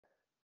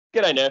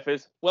G'day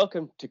nerfers,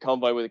 welcome to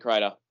Convo with the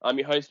Creator. I'm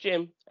your host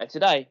Jim, and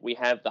today we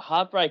have the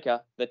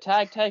Heartbreaker, the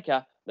Tag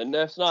Taker, the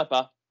Nerf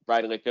Sniper,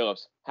 Bradley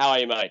Phillips. How are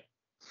you, mate?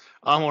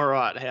 I'm all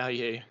right. How are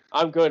you?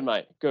 I'm good,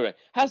 mate. Good.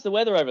 How's the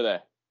weather over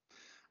there?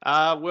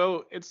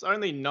 Well, it's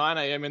only 9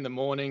 a.m. in the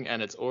morning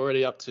and it's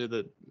already up to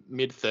the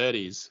mid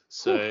 30s.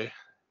 So,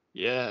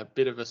 yeah, a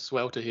bit of a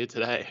swelter here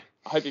today.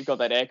 I hope you've got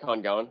that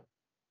aircon going.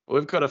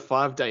 We've got a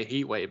 5-day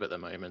heat wave at the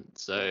moment.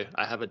 So,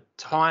 I have a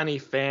tiny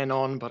fan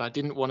on, but I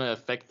didn't want to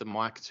affect the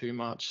mic too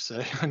much.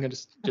 So, I'm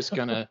just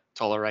going to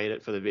tolerate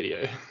it for the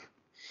video.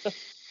 For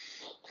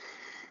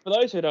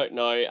those who don't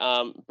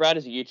know, Brad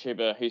is a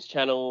YouTuber whose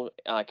channel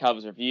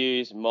covers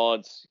reviews,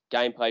 mods,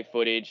 gameplay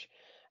footage,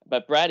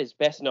 but Brad is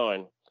best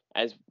known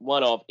as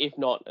one of, if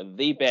not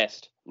the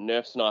best,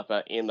 Nerf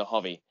sniper in the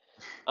hobby.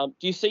 Do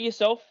you see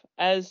yourself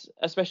as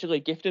a specially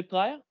gifted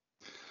player?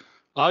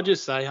 I'll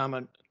just say I'm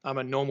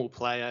a normal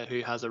player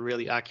who has a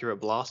really accurate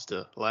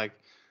blaster. Like,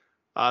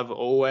 I've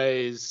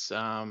always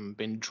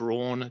been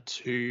drawn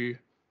to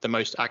the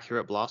most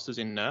accurate blasters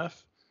in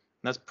Nerf.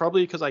 And that's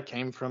probably because I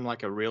came from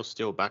like a real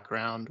steel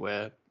background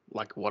where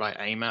like what I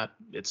aim at,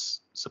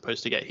 it's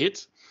supposed to get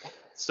hit.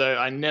 So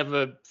I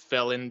never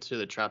fell into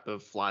the trap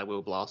of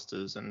flywheel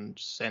blasters and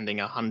sending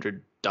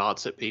 100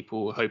 darts at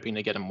people hoping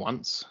to get them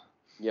once.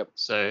 Yep.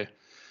 So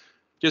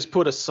just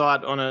put a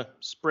sight on a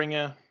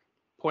springer,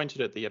 point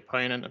it at the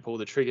opponent and pull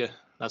the trigger.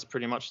 That's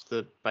pretty much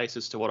the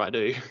basis to what I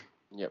do.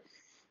 Yep.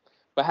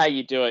 But how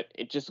you do it,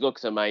 it just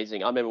looks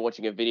amazing. I remember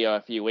watching a video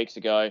a few weeks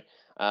ago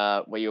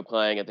where you were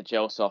playing at the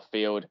Gelsoft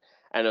field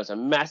and it was a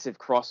massive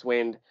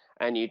crosswind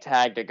and you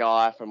tagged a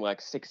guy from like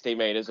 60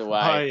 meters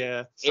away. Oh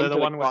yeah. So into the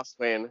one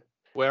crosswind.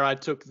 where I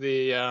took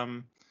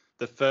the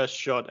first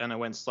shot and it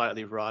went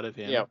slightly right of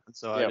him. Yep.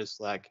 So I just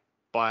like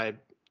by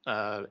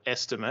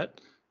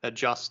estimate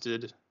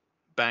adjusted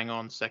bang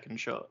on second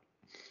shot.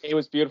 It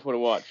was beautiful to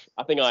watch.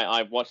 I think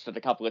I watched it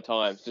a couple of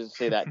times just to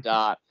see that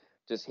dart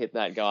just hit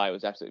that guy. It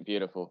was absolutely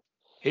beautiful.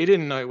 He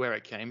didn't know where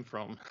it came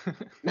from.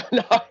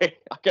 No,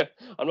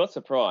 I'm not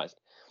surprised.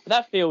 But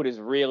that field is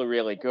really,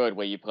 really good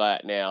where you play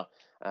it now.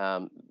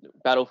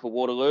 Battle for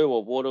Waterloo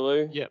or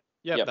Waterloo. Yep,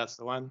 that's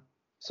the one.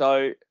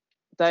 So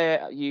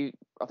I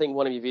think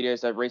one of your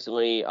videos they've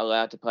recently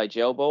allowed to play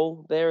gel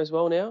ball there as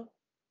well now.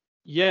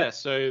 Yeah,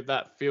 so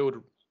that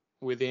field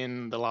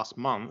within the last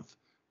month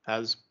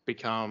has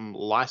become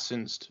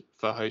licensed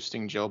for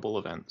hosting gel ball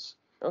events.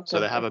 Okay, so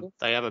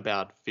they have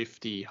about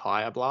 50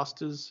 hire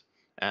blasters.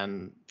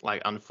 And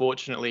like,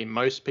 unfortunately,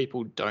 most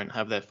people don't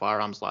have their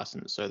firearms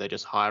license, so they're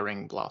just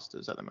hiring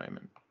blasters at the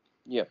moment.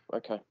 Yeah.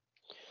 Okay.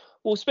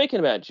 Well, speaking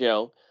about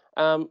gel,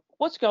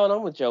 what's going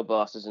on with gel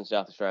blasters in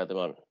South Australia at the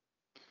moment?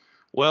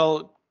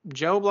 Well,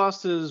 gel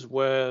blasters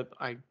were,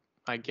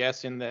 I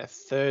guess, in their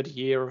third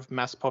year of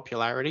mass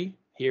popularity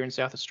here in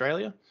South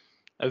Australia.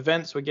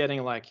 Events were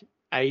getting like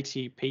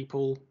 80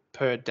 people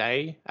per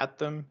day at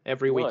them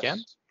every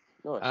weekend.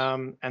 Nice.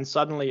 And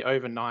suddenly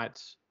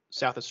overnight,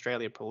 South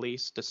Australia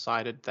Police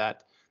decided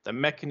that the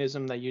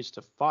mechanism they use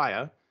to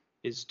fire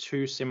is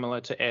too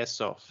similar to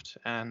airsoft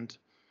and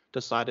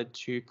decided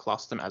to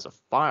class them as a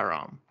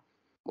firearm.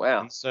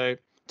 Wow. And so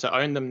to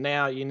own them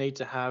now, you need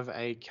to have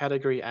a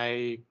Category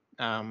A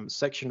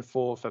Section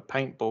 4 for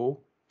paintball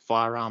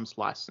firearms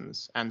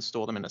license and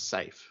store them in a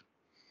safe.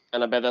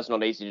 And I bet that's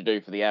not easy to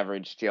do for the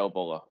average gel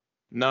baller.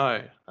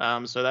 No.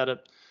 So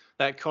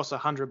that costs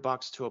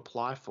 $100 to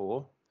apply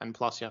for. And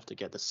plus you have to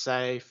get the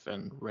safe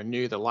and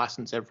renew the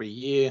license every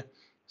year.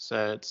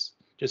 So it's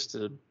just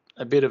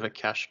a bit of a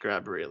cash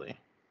grab, really.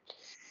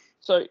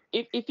 So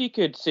if you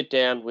could sit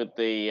down with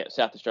the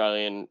South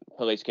Australian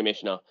Police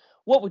Commissioner,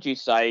 what would you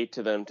say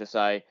to them to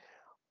say,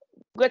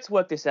 let's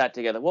work this out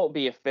together? What would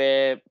be a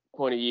fair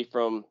point of view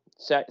from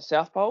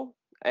South Pole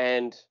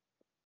and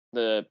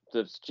the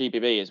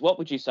GBB is? What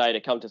would you say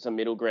to come to some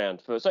middle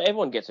ground so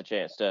everyone gets a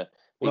chance to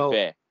be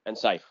fair and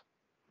safe?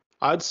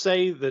 I'd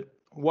say that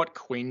what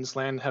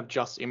Queensland have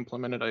just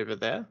implemented over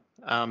there,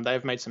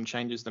 they've made some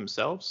changes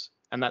themselves,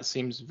 and that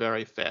seems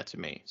very fair to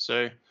me.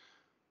 So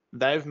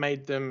they've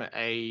made them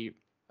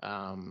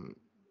I'm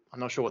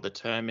not sure what the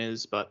term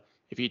is, but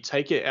if you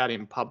take it out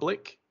in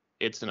public,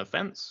 it's an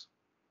offence.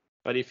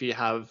 But if you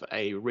have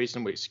a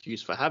reasonable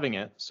excuse for having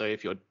it, so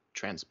if you're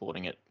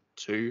transporting it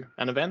to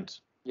an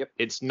event,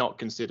 it's not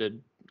considered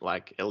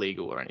like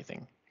illegal or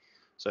anything.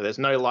 So there's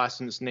no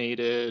license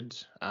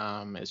needed.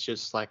 It's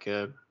just like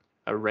a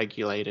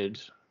regulated,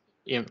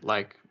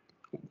 like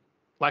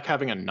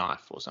having a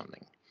knife or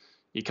something.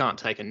 You can't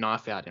take a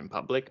knife out in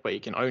public, but you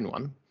can own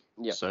one.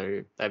 Yep.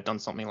 So they've done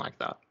something like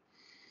that.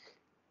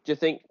 Do you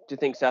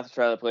think South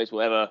Australia Police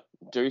will ever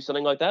do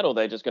something like that, or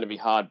they're just going to be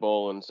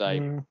hardball and say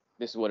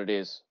this is what it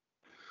is?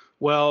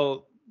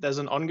 Well, there's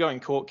an ongoing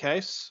court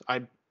case.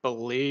 I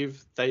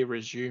believe they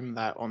resume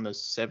that on the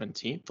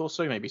 17th or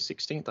so, maybe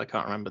 16th. I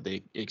can't remember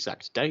the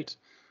exact date.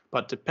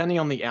 But depending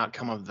on the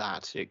outcome of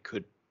that, it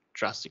could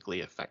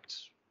drastically affect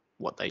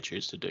what they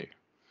choose to do.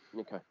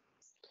 Okay.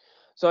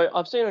 So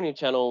I've seen on your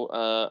channel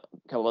a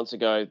couple of months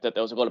ago that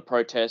there was a lot of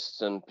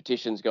protests and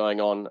petitions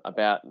going on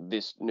about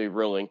this new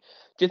ruling.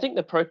 Do you think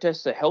the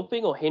protests are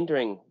helping or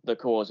hindering the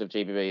cause of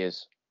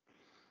GBBs?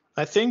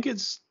 I think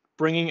it's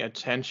bringing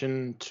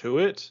attention to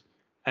it,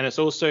 and it's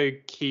also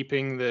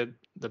keeping the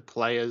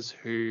players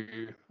who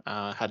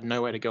had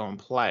nowhere to go and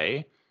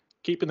play,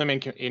 keeping them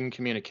in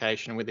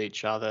communication with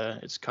each other.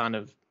 It's kind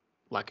of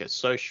like a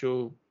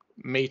social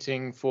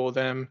meeting for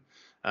them,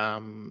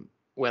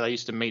 where they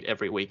used to meet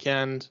every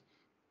weekend.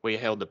 We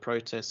held the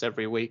protests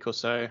every week or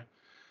so.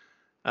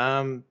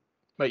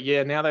 But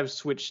yeah, now they've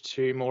switched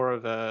to more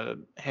of a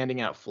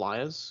handing out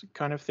flyers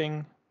kind of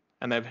thing,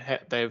 and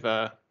they've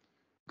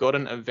got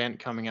an event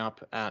coming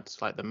up at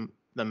like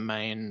the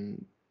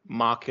main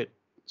market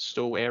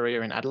stall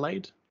area in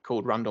Adelaide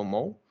called Rundle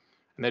Mall,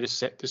 and they're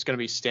just going to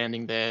be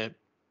standing there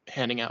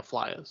handing out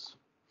flyers.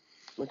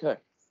 Okay.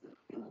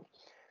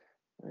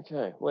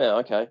 Okay. Well,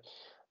 okay.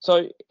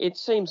 So it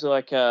seems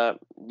like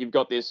you've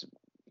got this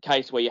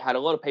case where you had a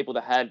lot of people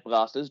that had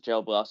blasters,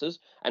 gel blasters,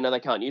 and now they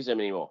can't use them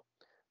anymore.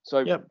 So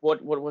Yep. what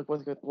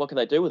can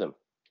they do with them?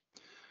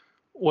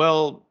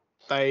 Well,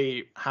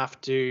 they have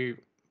to,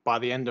 by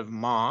the end of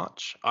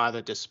March,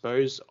 either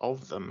dispose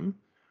of them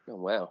Oh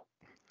wow.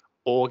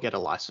 or get a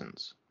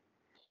license.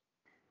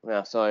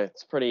 Wow. So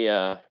it's pretty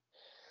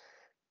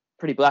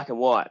black and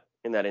white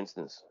in that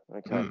instance.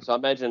 Okay. So I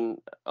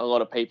imagine a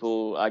lot of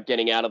people are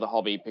getting out of the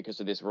hobby because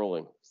of this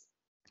ruling.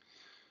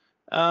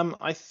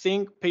 I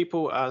think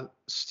people are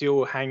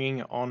still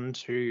hanging on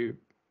to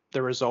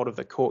the result of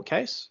the court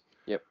case.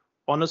 Yep.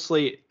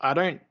 Honestly, I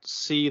don't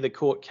see the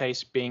court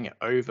case being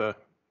over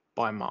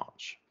by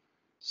March.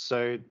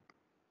 So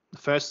the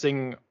first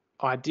thing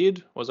I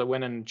did was I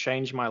went and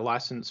changed my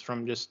license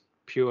from just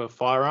pure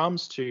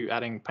firearms to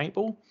adding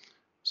paintball.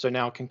 So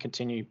now I can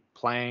continue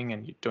playing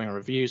and doing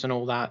reviews and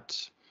all that.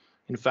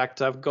 In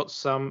fact, I got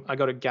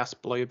a gas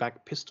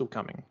blowback pistol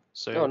coming.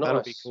 So Oh,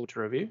 that'll be nice. cool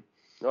to review.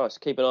 Nice.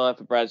 Keep an eye out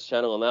for Brad's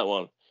channel on that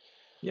one.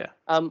 Yeah.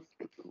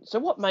 So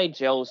what made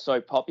gels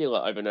so popular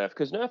over Nerf?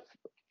 Because Nerf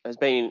has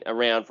been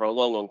around for a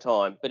long, long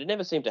time, but it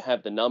never seemed to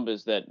have the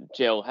numbers that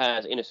gel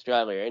has in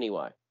Australia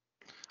anyway.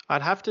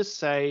 I'd have to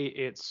say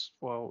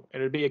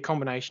it'd be a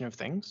combination of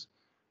things.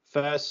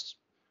 First,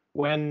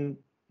 when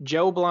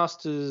gel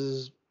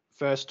blasters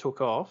first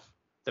took off,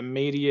 the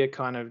media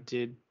kind of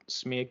did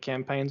smear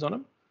campaigns on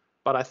them,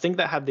 but I think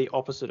that had the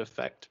opposite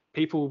effect.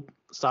 People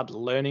started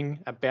learning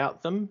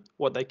about them,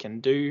 what they can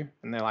do,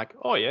 and they're like,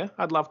 oh yeah,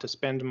 I'd love to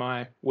spend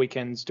my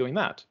weekends doing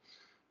that.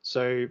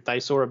 So they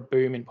saw a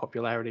boom in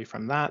popularity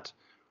from that.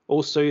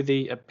 Also,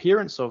 the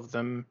appearance of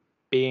them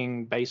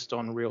being based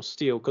on real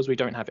steel, because we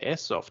don't have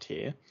airsoft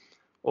here,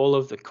 all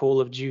of the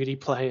Call of Duty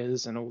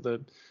players and all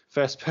the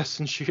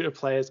first-person shooter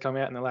players come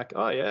out and they're like,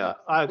 oh yeah,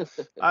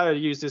 I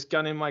use this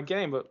gun in my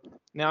game, but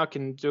now I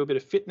can do a bit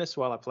of fitness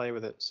while I play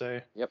with it.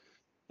 So Yep.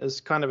 there's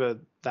kind of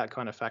that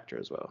kind of factor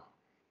as well.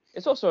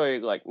 It's also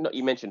like, not,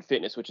 you mentioned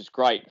fitness, which is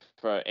great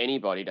for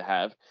anybody to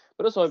have,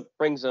 but also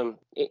brings them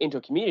into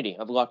a community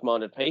of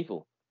like-minded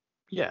people.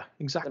 Yeah,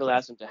 It exactly.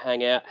 allows them to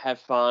hang out, have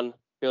fun,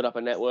 build up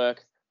a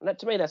network. And that,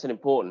 to me, that's an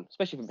important,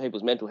 especially for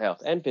people's mental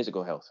health and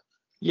physical health.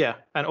 Yeah,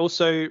 and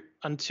also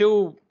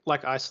until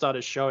like I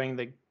started showing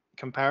the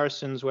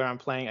comparisons where I'm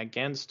playing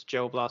against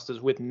gel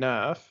blasters with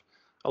Nerf,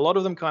 a lot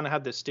of them kind of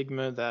had the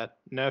stigma that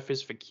Nerf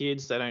is for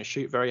kids, they don't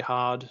shoot very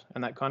hard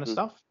and that kind of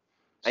stuff.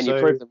 And you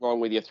proved them wrong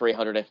with your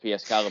 300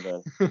 FPS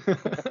caliber.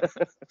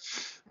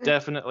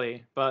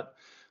 Definitely, but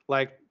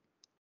like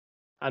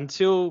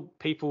until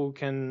people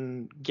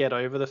can get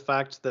over the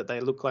fact that they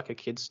look like a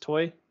kid's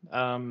toy,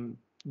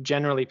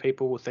 generally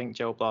people will think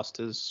gel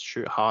blasters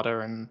shoot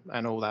harder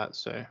and all that,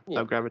 so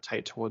they'll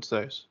gravitate towards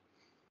those.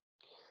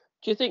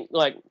 Do you think,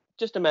 like,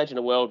 just imagine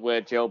a world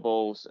where gel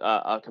balls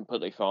are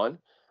completely fine.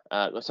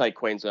 Let's say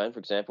Queensland, for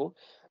example.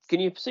 Can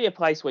you see a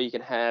place where you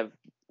can have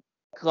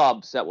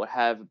clubs that would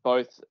have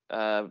both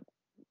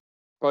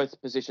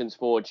positions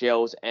for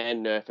gels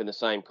and Nerf in the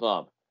same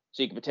club?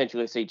 So you could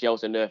potentially see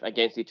gels and Nerf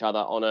against each other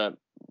on a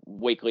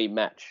weekly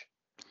match.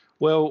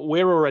 Well,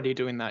 we're already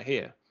doing that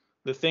here.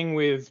 The thing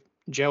with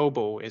gel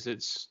ball is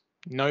it's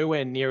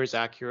nowhere near as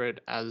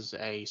accurate as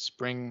a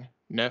spring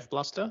Nerf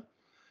blaster.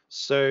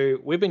 So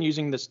we've been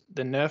using the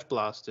Nerf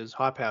blasters,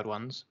 high-powered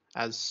ones,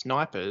 as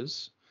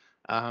snipers,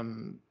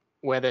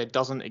 where there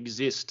doesn't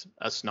exist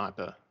a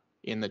sniper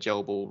in the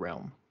gel ball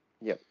realm.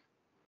 Yep.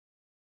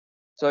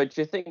 So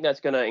do you think that's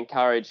going to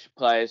encourage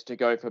players to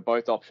go for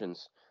both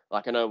options?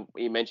 Like, I know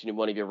you mentioned in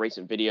one of your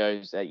recent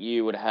videos that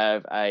you would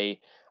have a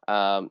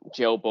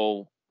gel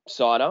ball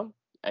sider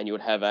and you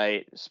would have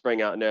a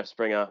Springer, Nerf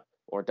Springer,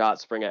 or a Dart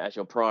Springer as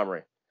your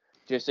primary.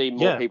 Do you see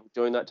more people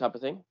doing that type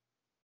of thing?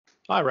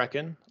 I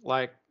reckon.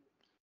 Like,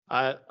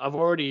 I've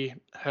already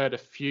heard a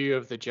few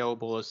of the gel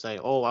ballers say,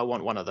 "Oh, I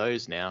want one of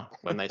those now,"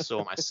 when they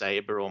saw my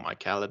saber or my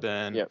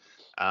Caliburn. Yep.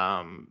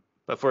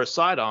 But for a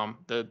sidearm,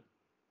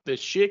 the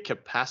sheer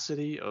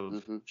capacity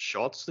of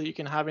shots that you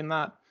can have in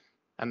that,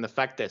 and the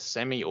fact they're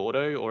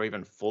semi-auto or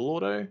even full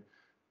auto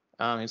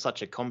in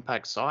such a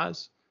compact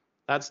size,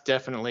 That's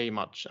definitely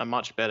a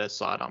much better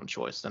sidearm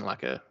choice than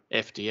like a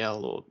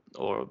FDL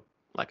or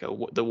like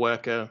the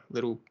worker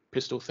little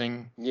pistol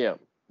thing. Yeah,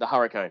 the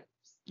Hurricane.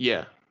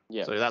 Yeah.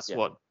 Yeah, So that's yeah,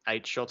 what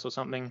 8 shots or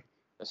something.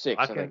 a I 6,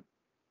 I think. can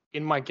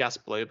in my gas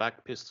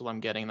blowback pistol I'm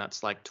getting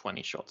that's like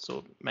 20 shots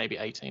or maybe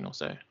 18 or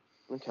so.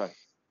 Okay.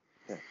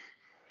 Yeah.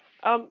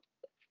 Um,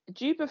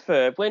 do you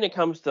prefer when it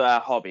comes to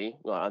our hobby,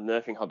 like our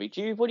nerfing hobby?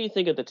 What do you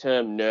think of the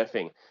term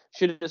nerfing?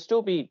 Should it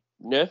still be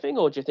nerfing,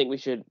 or do you think we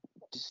should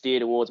steer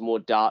towards more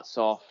dart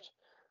soft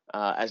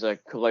as a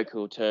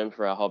colloquial term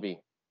for our hobby?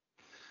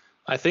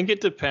 I think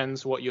it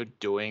depends what you're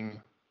doing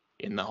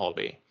in the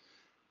hobby.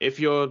 If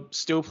you're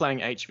still playing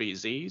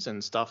HVZs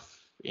and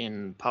stuff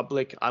in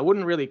public, I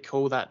wouldn't really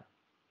call that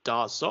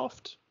dart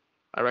soft.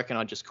 I reckon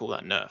I'd just call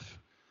that nerf.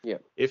 Yeah.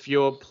 If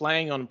you're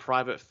playing on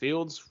private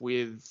fields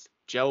with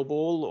gel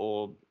ball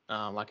or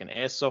like an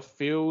airsoft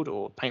field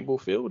or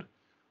paintball field,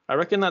 I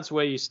reckon that's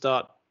where you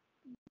start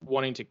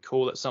wanting to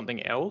call it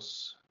something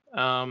else.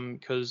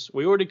 Because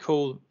we already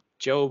call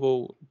gel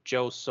ball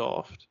gel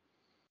soft,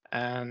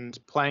 and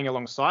playing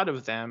alongside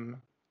of them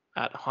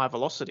at high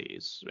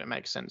velocities, it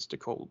makes sense to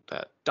call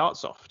that dart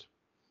soft.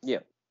 Yeah.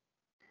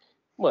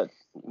 Well, it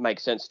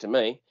makes sense to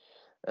me,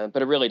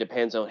 but it really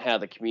depends on how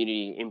the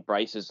community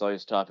embraces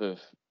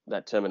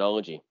that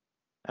terminology.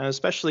 And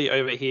especially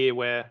over here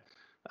where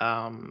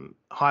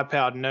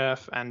high-powered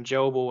Nerf and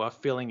gel ball are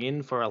filling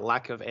in for a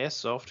lack of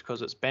airsoft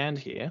because it's banned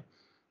here,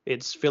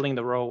 it's filling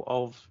the role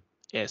of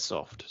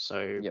airsoft.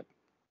 So Yep.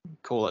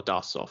 call it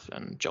dart soft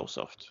and gel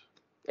soft.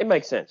 It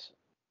makes sense.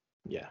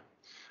 Yeah.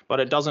 But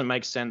it doesn't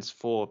make sense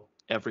for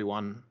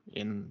everyone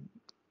in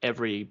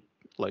every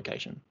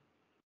location.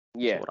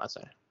 Yeah. Is what I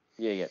say.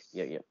 Yeah.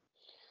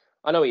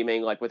 I know what you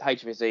mean. Like with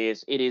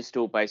HVC, it is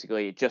still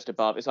basically just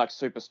above. It's like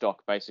super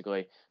stock,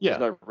 basically. Yeah.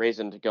 There's no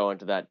reason to go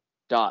into that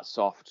dart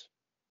soft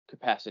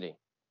capacity.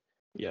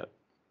 Yeah.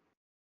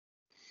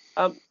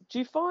 Do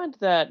you find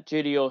that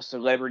due to your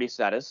celebrity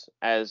status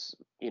as,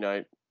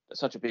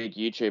 such a big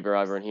YouTuber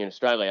over in here in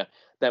Australia,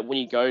 that when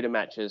you go to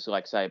matches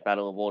like, say,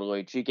 Battle of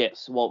Waterloo, do you get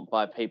swamped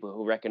by people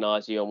who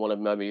recognise you and want to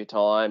remember your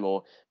time,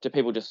 or do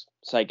people just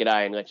say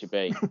g'day and let you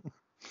be?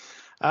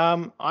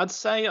 I'd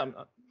say I'm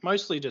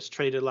mostly just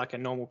treated like a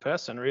normal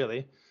person,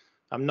 really.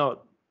 Don't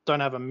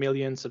have a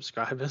million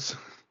subscribers.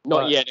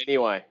 Not yet,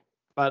 anyway.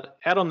 But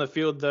out on the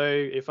field,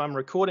 though, if I'm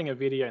recording a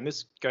video, and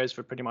this goes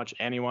for pretty much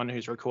anyone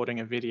who's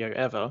recording a video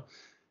ever,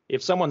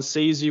 if someone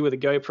sees you with a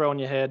GoPro on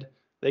your head,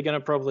 they're going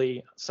to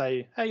probably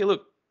say, hey,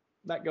 look,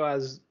 that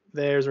guy's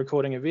there is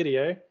recording a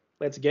video.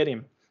 Let's get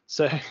him.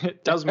 So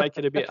it does make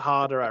it a bit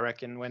harder, I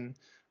reckon, when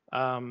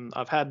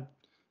I've had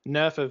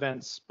Nerf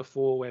events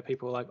before where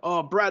people are like,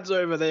 oh, Brad's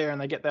over there, and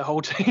they get their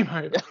whole team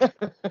over.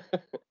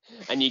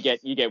 And you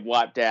get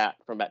wiped out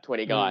from about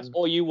 20 guys,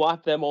 or you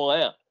wipe them all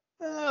out.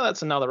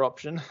 That's another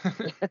option.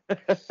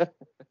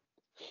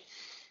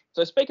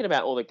 So speaking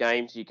about all the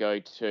games you go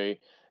to,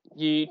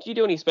 do you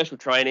do any special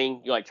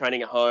training? You like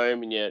training at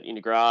home in your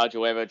garage or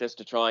whatever, just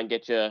to try and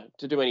get you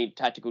to do any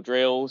tactical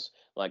drills,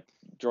 like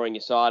drawing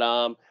your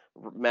sidearm,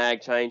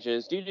 mag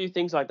changes? Do you do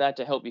things like that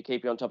to help you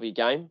keep you on top of your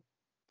game?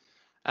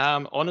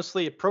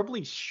 Honestly, it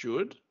probably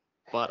should,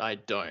 but I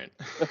don't.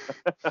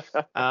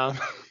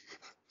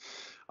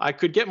 I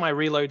could get my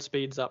reload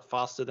speeds up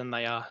faster than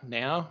they are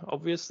now,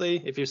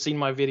 obviously. If you've seen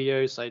my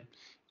videos, I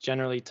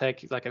generally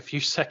take like a few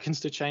seconds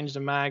to change the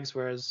mags,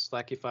 whereas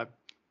like if I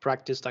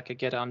practiced, I could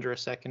get under a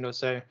second or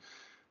so.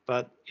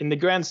 But in the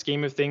grand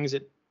scheme of things,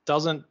 it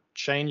doesn't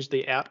change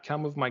the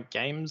outcome of my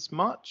games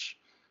much.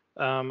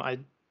 I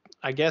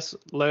guess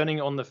learning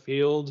on the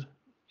field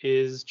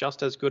is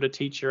just as good a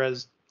teacher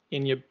as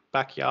in your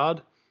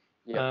backyard,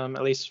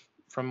 at least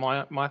from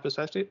my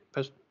perspective.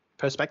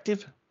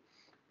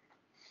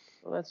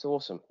 Well, that's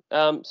awesome.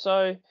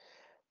 So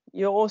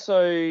you're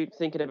also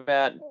thinking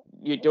about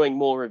you're doing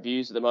more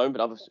reviews at the moment,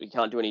 but obviously you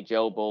can't do any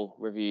gel ball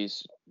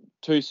reviews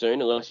too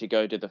soon unless you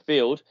go to the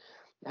field.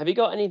 Have you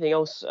got anything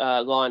else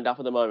lined up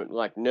at the moment,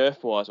 like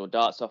Nerf wise or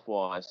dart soft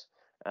wise,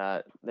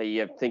 that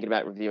you're thinking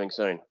about reviewing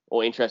soon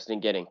or interested in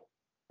getting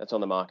that's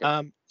on the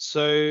market?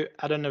 So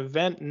at an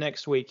event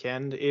next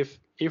weekend, if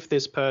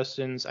this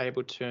person's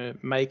able to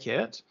make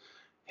it,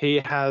 he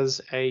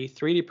has a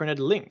 3D printed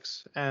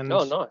Lynx, and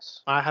Oh,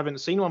 nice. I haven't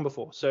seen one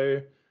before.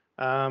 So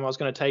I was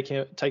going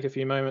to take a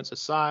few moments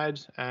aside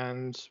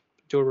and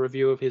do a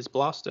review of his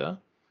blaster,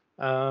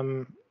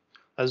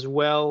 as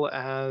well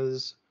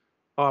as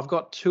I've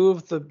got 2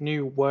 of the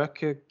new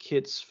worker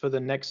kits for the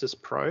Nexus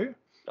Pro.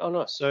 Oh,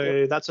 nice.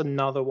 So that's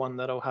another one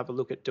that I'll have a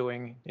look at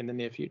doing in the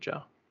near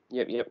future.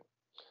 Yep.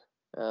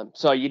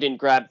 So you didn't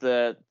grab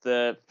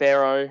the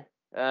Pharaoh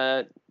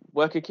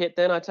worker kit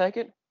then, I take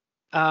it?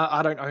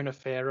 I don't own a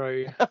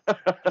Pharaoh.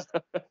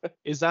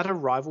 Is that a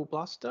rival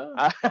blaster?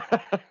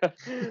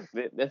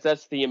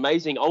 That's the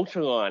amazing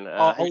Ultra line.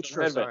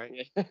 Ultra,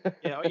 sorry.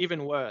 Yeah,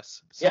 even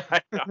worse. Yeah, I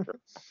know.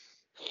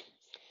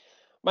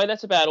 Mate,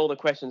 that's about all the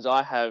questions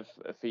I have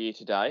for you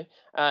today.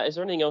 Is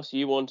there anything else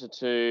you wanted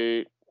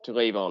to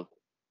leave on?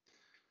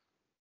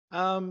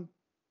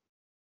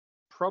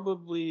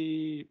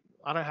 Probably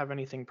I don't have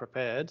anything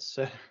prepared,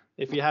 so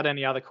if you had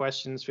any other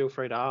questions, feel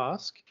free to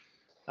ask.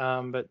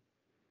 But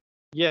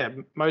yeah,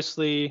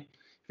 mostly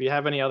if you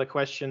have any other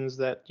questions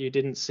that you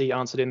didn't see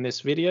answered in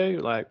this video,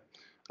 like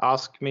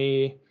ask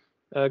me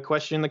a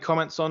question in the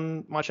comments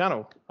on my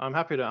channel. I'm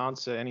happy to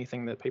answer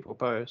anything that people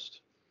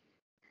post.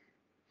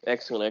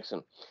 Excellent,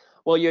 excellent.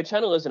 Well, your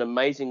channel is an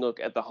amazing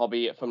look at the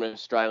hobby from an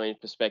Australian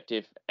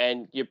perspective,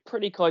 and you're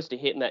pretty close to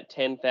hitting that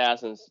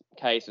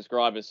 10,000k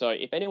subscribers. So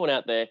if anyone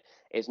out there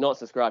is not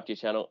subscribed to your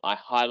channel, I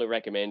highly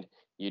recommend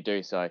you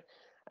do so.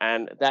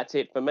 And that's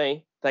it for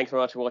me. Thanks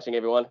very much for watching,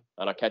 everyone,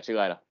 and I'll catch you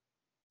later.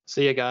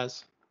 See you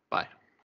guys. Bye.